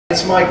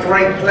It's my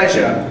great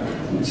pleasure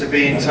to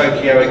be in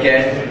Tokyo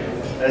again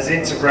as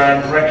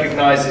Interbrand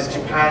recognises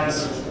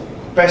Japan's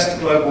Best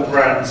Global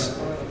Brands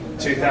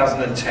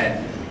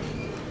 2010.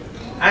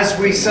 As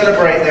we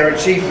celebrate their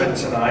achievement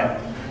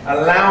tonight,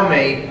 allow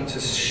me to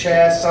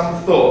share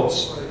some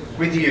thoughts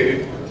with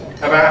you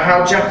about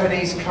how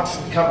Japanese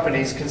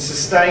companies can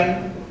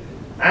sustain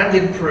and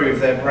improve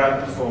their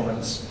brand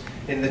performance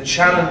in the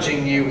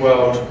challenging new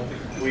world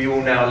we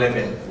all now live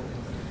in.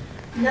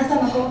 皆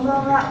様こんば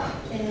ん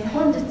は。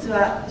本日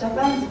はジャ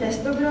パンズベ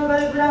ストグローバ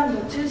ルブラン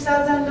ド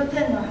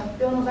2010の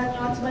発表の場に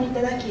お集まりい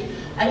ただき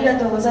ありが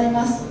とうござい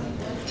ます。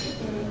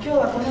今日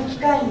はこの機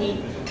会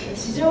に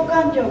市場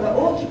環境が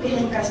大きく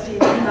変化してい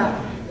る今、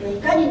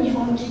いかに日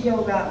本企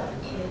業が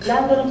ブ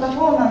ランドのパフ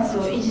ォーマンス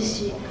を維持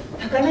し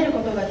高めるこ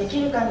とがで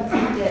きるかにつ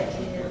いて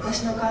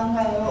私の考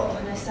えをお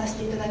話しさせ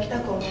ていただきた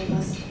く思い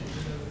ます。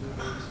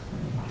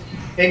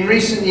In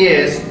recent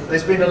years,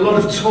 there's been a lot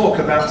of talk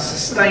about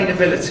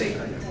sustainability.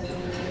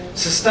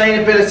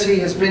 Sustainability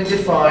has been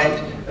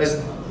defined as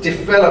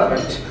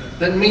development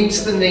that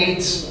meets the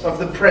needs of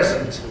the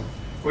present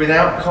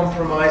without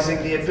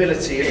compromising the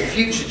ability of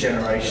future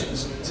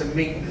generations to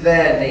meet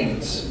their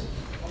needs.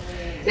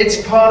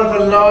 It's part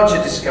of a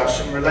larger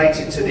discussion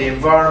related to the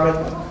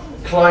environment,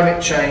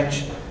 climate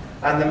change,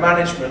 and the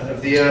management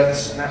of the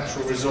Earth's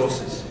natural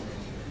resources.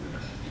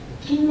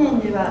 近年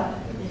では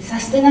サ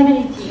ステナビ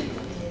リテ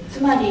ィ、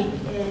つまり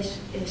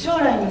将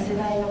来の世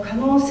代の可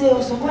能性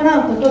を損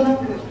なうことな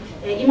く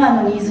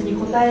今のニーズに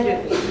応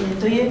える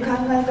という考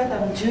え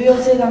方の重要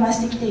性が増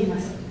してきていま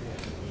す。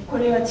こ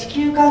れは地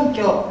球環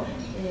境、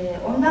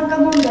温暖化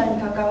問題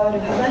に関わる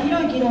幅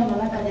広い議論の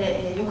中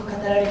でよく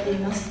語られてい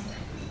ます。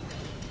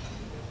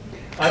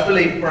I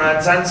believe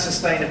brands and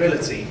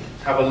sustainability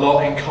have a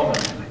lot in common.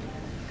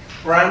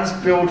 Brands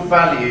build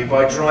value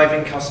by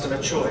driving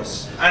customer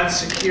choice and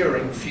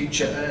securing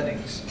future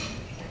earnings.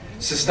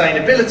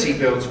 Sustainability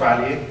builds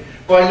value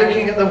by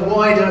looking at the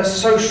wider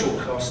social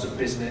cost of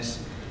business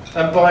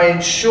and by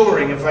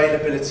ensuring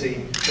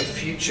availability of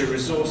future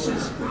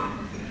resources.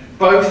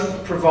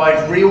 Both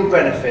provide real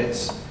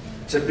benefits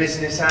to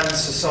business and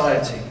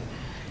society,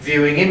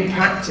 viewing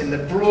impact in the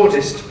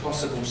broadest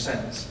possible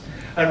sense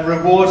and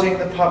rewarding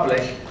the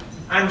public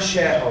and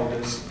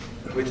shareholders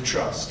with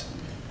trust.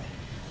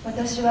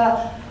 私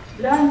は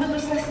ブランドと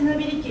サステナ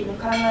ビリティの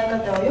考え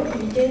方はよく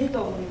似ている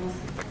と思います。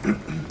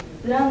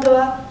ブランド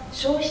は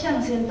消費者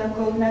の選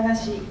択を促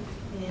し、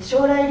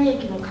将来利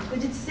益の確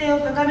実性を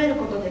高める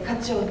ことで価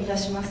値を生み出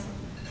します。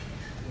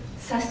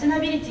サステナ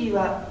ビリティ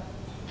は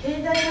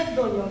経済活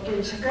動におけ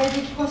る社会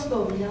的コス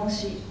トを見直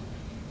し、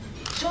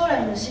将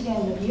来の資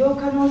源の利用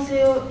可能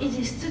性を維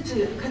持しつ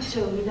つ価値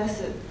を生み出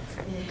す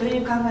とい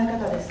う考え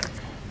方です。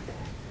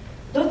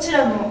どち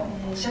らも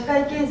社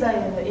会経済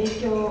への影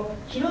響を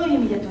広い意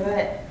味で捉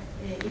え、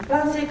一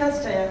般生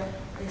活者や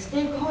ステ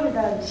ークホル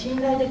ダーに信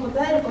頼で応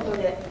えること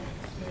で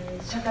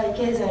社会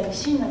経済に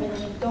真のベネ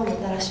フィットをも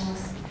たらしま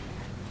す。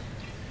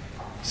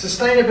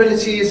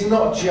Sustainability is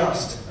not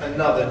just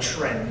another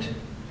trend.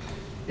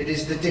 It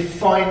is the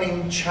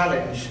defining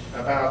challenge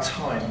of our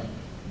time.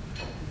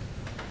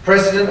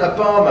 President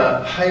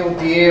Obama hailed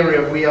the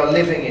era we are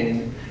living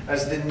in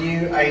as the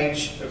new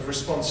age of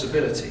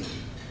responsibility.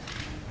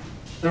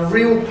 The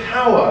real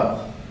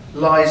power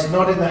lies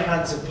not in the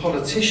hands of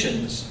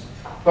politicians,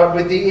 but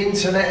with the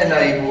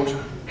internet-enabled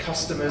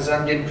customers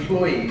and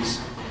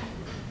employees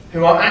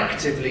who are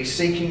actively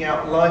seeking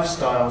out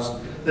lifestyles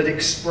that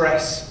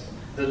express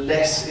the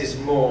less is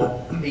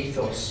more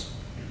ethos.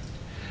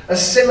 A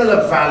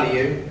similar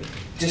value,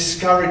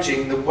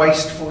 discouraging the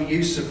wasteful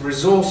use of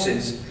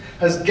resources,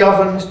 has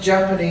governed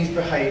Japanese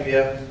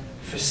behaviour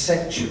for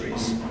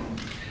centuries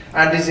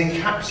and is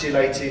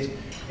encapsulated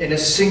in a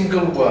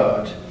single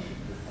word,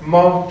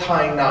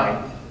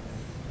 mottainai.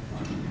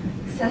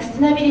 サス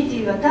テナビリテ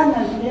ィは単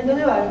なるトレンド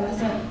ではありま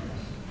せん。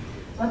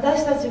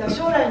私たちが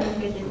将来に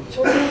向けて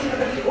挑戦す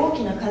るべき大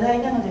きな課題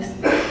なのです。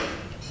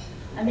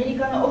アメリ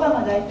カのオバ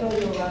マ大統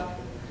領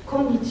は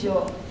今日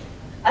を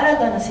新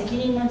たな責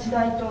任の時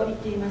代と言っ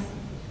ています。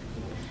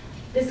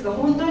ですが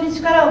本当に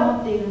力を持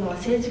っているのは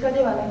政治家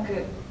ではな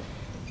く、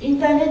イン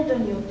ターネット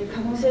によって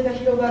可能性が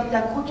広がっ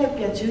た顧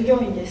客や従業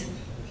員です。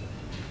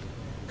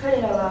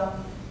彼らは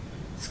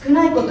少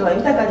ないことは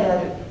豊かで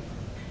ある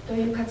と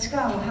いう価値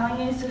観を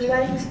反映する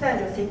ライフスタイ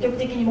ルを積極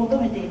的に求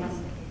めていま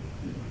す。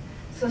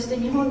そして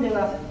日本で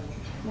は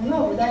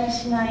物を無駄に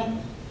しない、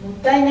もっ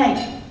たいない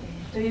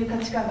という価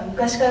値観が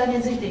昔から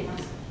根付いていま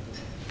す。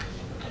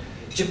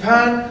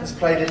Japan has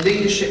played a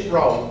leadership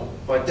role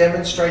by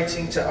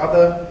demonstrating to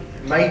other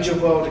major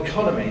world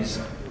economies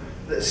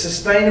that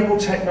sustainable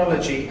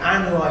technology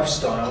and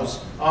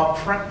lifestyles are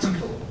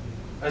practical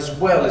as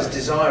well as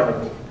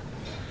desirable.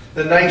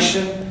 The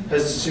nation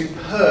has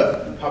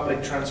superb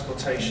public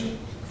transportation.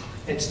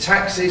 Its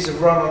taxis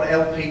have run on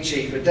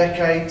LPG for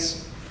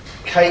decades,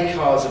 K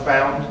cars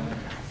abound,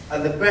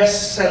 and the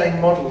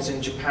best-selling models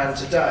in Japan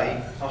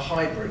today are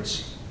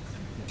hybrids.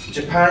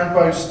 Japan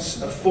boasts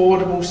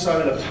affordable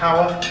solar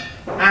power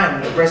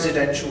and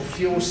residential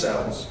fuel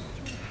cells,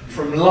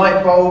 from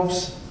light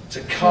bulbs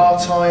to car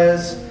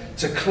tyres,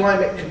 to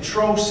climate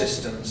control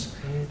systems,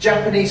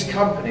 Japanese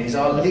companies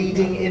are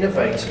leading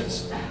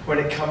innovators when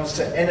it comes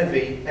to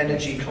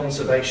energy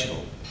conservation.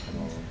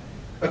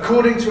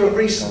 According to a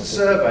recent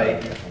survey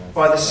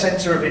by the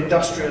Center of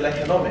Industrial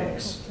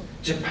Economics,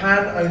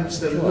 Japan owns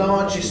the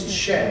largest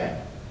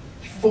share,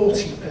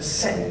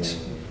 40%,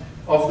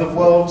 of the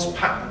world's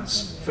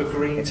patents for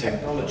green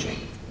technology.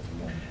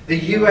 The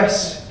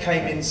US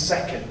came in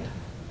second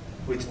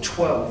with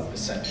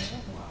 12%.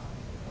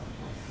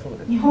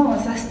 日本は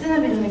サステナ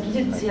ブルな技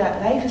術や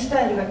ライフス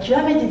タイルが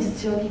極めて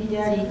実用的で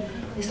あり、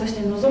そし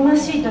て望ま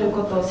しいという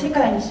ことを世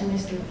界に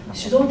示す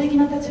主導的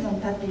な立場に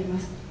立っていま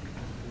す。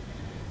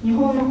日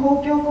本の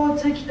公共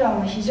交通機関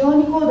は非常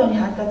に高度に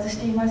発達し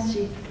ています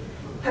し、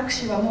タク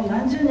シーはもう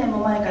何十年も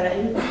前から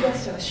LP ガ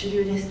ス車が主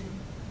流です。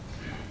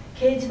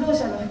軽自動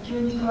車の普及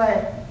に加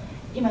え、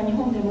今日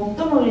本で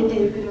最も売れて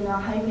いる車は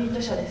ハイブリッ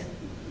ド車です。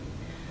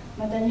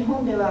また日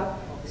本では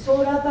ソ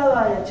ーラーパ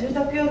ワーや住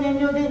宅用燃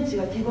料電池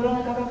が手頃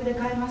な価格で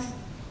買えます。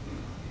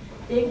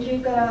電球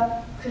か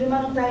ら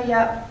車のタイ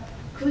ヤ、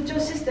空調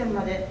システム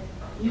まで、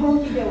日本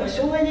企業は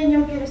省エネに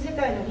おける世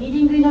界のリーデ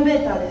ィングイノベ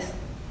ーターです。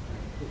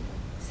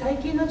最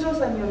近の調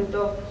査による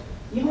と、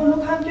日本の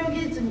環境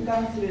技術に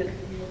関する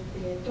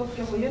特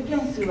許保有件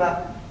数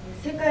は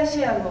世界シ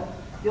ェアの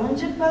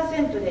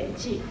 40% で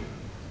1位、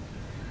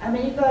ア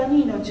メリカは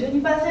2位の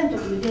 12% と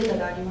いうデータ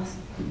があります。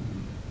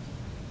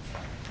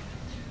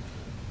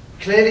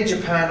Clearly,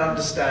 Japan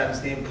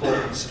understands the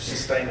importance of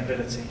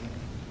sustainability.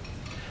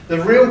 The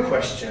real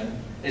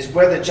question is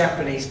whether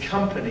Japanese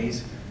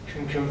companies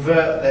can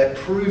convert their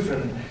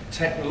proven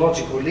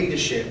technological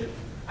leadership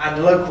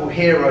and local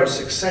hero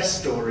success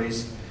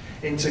stories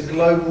into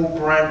global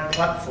brand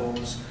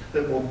platforms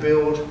that will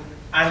build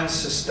and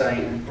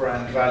sustain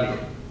brand value.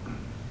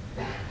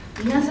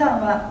 皆さ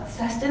んは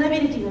サステナ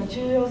ビリティの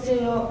重要性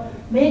を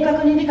明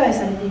確に理解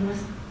されていま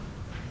す。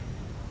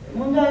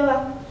問題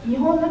は日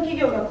本の企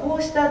業がこ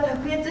うした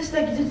卓越し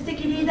た技術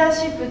的リーダー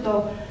シップ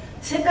と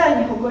世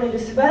界に誇れる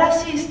素晴ら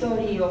しいスト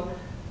ーリーを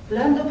ブ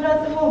ランドプ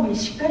ラットフォームに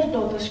しっかり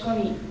と落とし込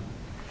み、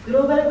グ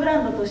ローバルブ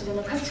ランドとして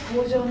の価値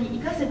向上に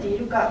生かせてい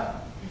る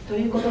かと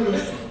いうことで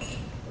す。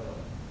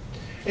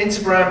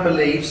Interbrand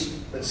believes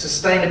that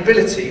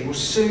sustainability will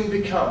soon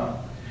become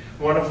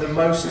one of the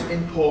most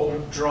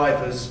important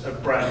drivers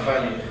of brand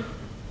value.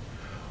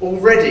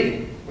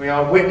 Already, we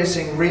are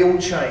witnessing real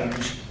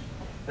change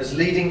as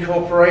leading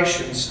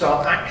corporations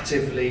start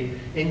actively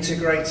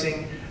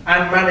integrating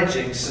and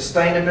managing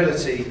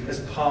sustainability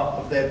as part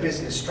of their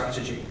business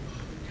strategy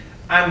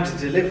and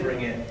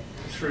delivering it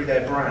through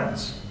their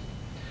brands.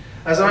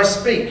 As I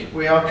speak,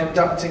 we are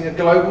conducting a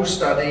global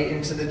study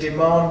into the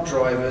demand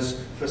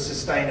drivers for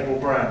sustainable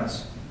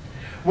brands.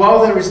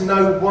 While there is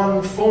no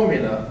one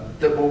formula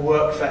that will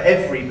work for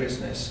every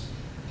business,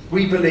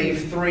 we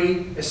believe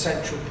 3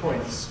 essential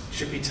points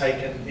should be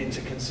taken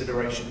into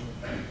consideration.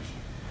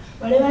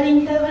 我々イ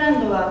ンターブラ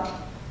ンドは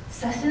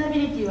サステナビ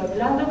リティはブ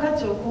ランド価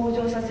値を向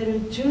上させる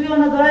重要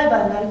なドライ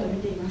バーになると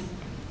見ています。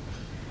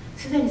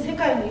すでに世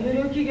界の有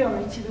料企業の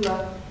一部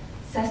は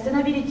サステ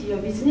ナビリティ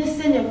をビジネス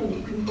戦略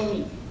に組み込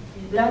み、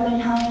ブランド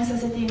に反映さ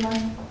せています。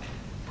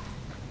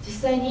実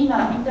際に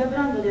今インターブ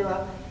ランドで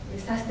は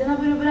サステナ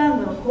ブルブラ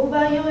ンドの購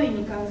買要因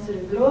に関す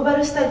るグローバ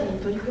ルスタディに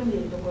取り組んで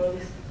いるところ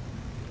です。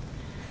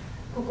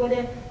ここ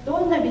で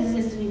どんなビジ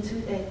ネス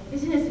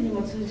に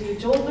も通じる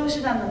常套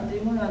手段なんてい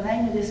うものはな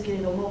いのですけれ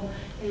ども、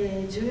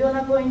重要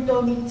なポイント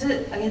を3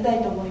つ挙げた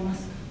いと思いま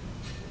す。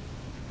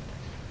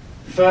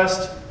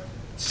First,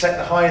 set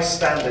the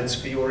highest standards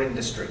for your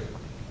industry.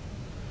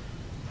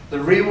 The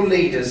real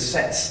leaders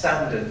set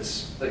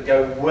standards that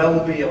go well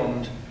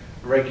beyond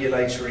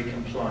regulatory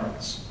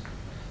compliance.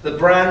 The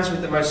brands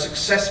with the most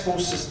successful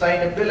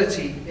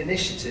sustainability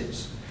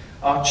initiatives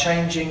are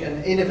changing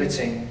and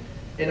innovating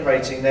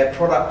their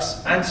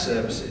products and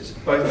services,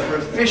 both for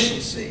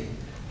efficiency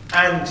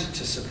and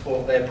to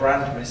support their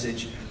brand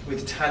message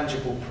with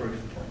tangible proof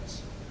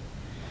points.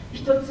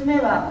 1つ目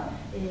は、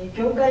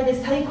業界で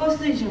最高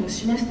水準を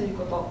示すという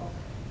こと。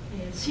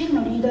真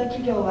のリーダー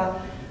企業は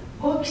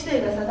法規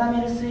制が定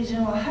める水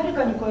準をはる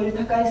かに超える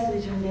高い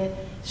水準で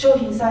商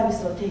品サービ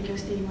スを提供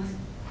しています。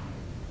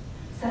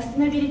サステ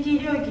ナビリテ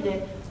ィ領域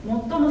で最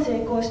も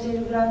成功してい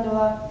るブランド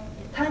は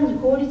単に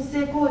効率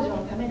性向上の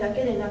ためだ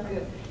けでなく、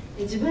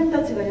自分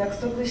たちが約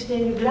束して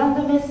いるブラン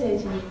ドメッセー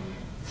ジに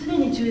常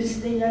に忠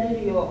実でいられ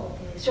るよ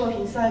う商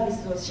品サービ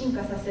スを進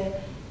化さ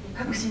せ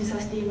革新さ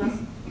せています。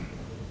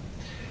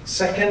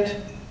 Second,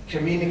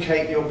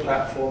 communicate your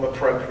platform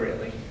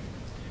appropriately.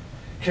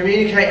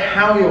 Communicate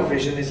how your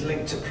vision is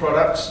linked to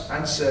products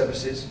and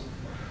services.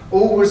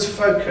 Always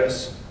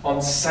focus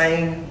on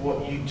saying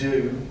what you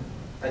do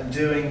and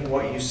doing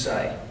what you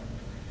say.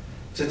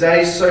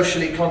 Today's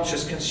socially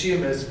conscious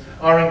consumers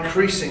are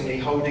increasingly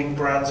holding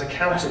brands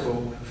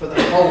accountable for the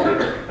whole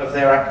of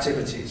their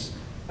activities,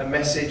 a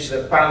message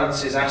that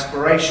balances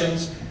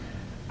aspirations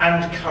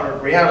and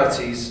current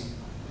realities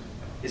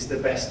is the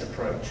best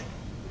approach.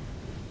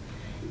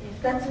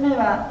 2つ目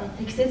は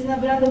適切な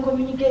ブランドコ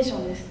ミュニケーショ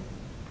ンです。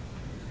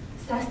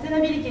サステナ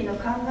ビリティの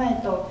考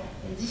えと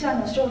自社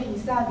の商品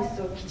サービ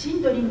スをきち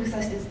んとリンク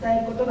させて伝え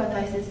ることが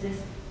大切で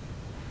す。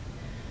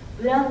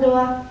ブランド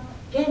は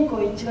言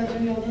行一致が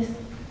重要です。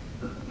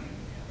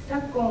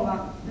昨今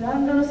はブラ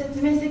ンドの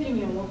説明責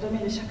任を求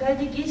める社会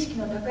的意識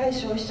の高い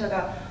消費者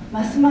が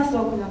ますます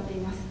多くなってい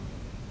ます。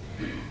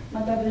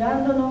またブラ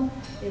ンドの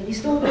理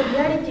想とリ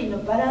アリティの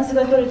バランス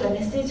が取れたメ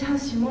ッセージ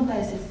発信も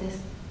大切で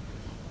す。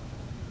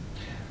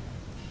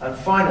And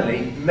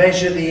finally,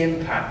 measure the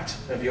impact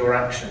of your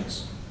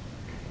actions.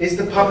 Is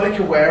the public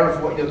aware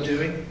of what you're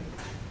doing?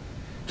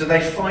 Do they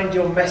find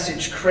your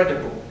message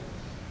credible?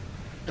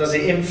 Does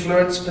it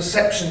influence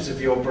perceptions of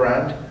your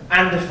brand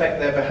and affect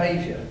their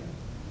behaviour?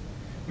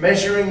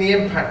 Measuring the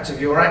impact of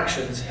your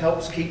actions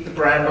helps keep the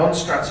brand on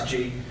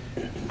strategy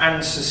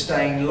and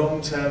sustain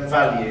long-term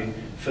value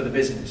for the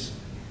business.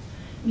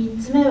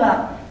 3つ目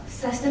は、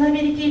サステナ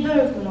ビリティ努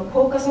力の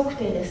効果測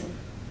定です。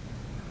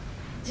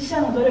自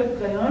社の努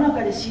力が世の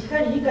中でしっか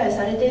り理解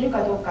されている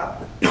かどうか、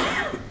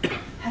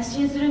発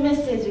信するメッ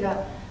セージ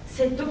が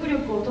説得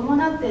力を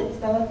伴って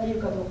伝わっている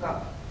かどう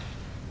か、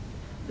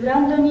ブラ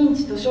ンド認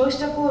知と消費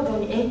者行動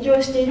に影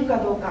響しているか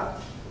どうか、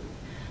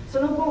そ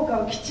の効果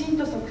をきちん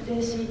と測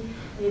定し、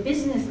ビ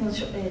ジネスの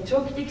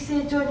長期的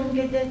成長に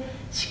向けて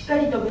しっか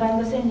りとブラ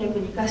ンド戦略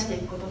に生かしてい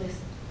くことで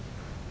す。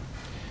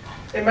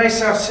It may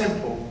sound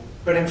simple,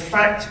 but in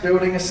fact,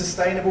 building a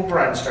sustainable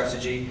brand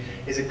strategy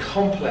is a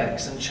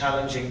complex and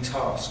challenging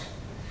task.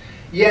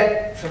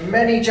 Yet, for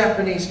many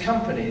Japanese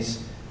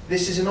companies,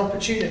 this is an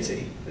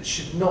opportunity that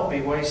should not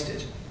be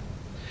wasted.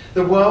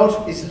 The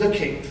world is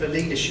looking for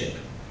leadership.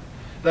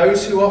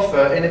 Those who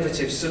offer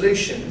innovative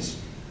solutions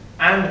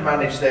and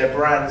manage their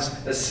brands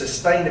as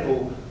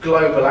sustainable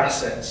global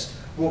assets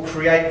will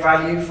create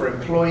value for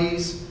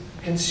employees,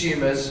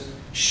 consumers,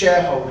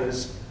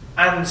 shareholders,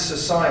 and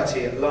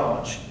society at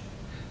large.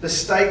 The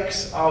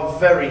stakes are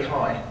very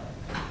high,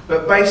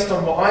 but based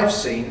on what I've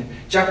seen,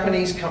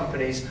 Japanese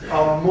companies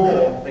are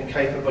more than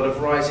capable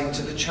of rising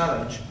to the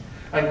challenge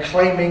and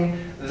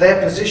claiming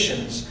their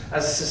positions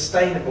as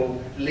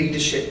sustainable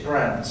leadership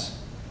brands.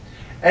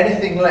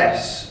 Anything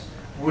less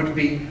would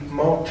be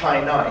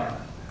mottainai.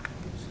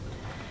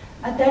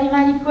 当たり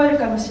前に聞こえる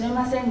かもしれ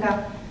ません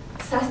が、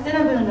サステ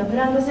ナブルなブ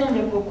ランド戦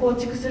略を構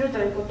築すると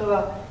いうこと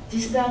は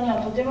実際に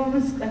はとても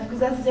複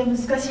雑で難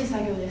しい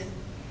作業です。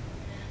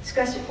し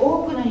かし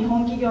多くの日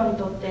本企業に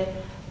とっ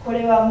てこ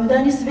れは無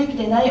駄にすべき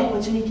でないオポ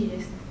チュニティ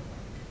です。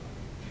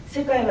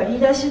世界はリー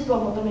ダーシップを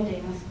求めて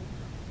います。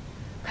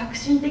革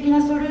新的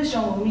なソリューシ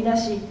ョンを生み出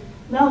し、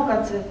なおか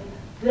つ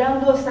ブラ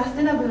ンドをサス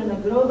テナブルな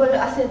グローバ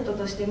ルアセット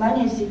としてマ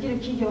ネージできる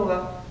企業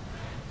は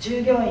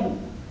従業員、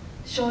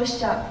消費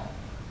者、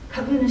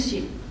株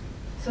主、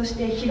そし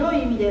て広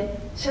い意味で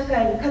社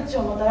会に価値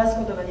をもたらす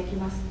ことができ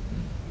ます。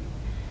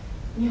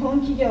日本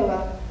企業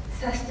は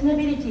サステナ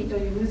ビリティと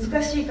いう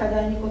難しい課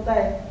題に応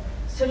え、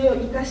それを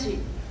生かし、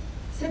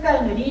世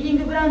界のリーディン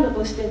グブランド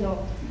として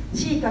の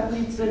地位確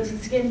立を実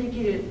現でき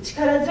る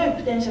力強い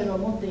ポテンシャルを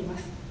持っていま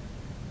す。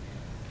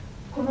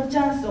このチ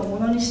ャンスをも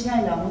のにしな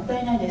いのはもった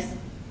いないです。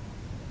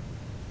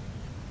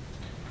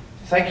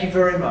Thank you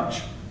very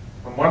much.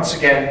 And once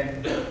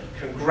again,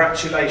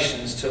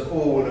 congratulations to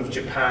all of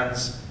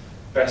Japan's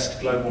best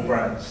global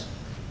brands.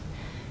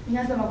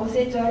 皆様ご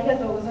清聴ありが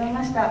とうござい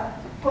ました。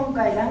今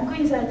回ランク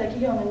インされた企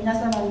業の皆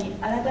様に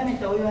改め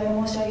てお祝い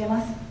を申し上げま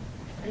す。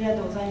ありが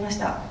とうございまし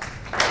た。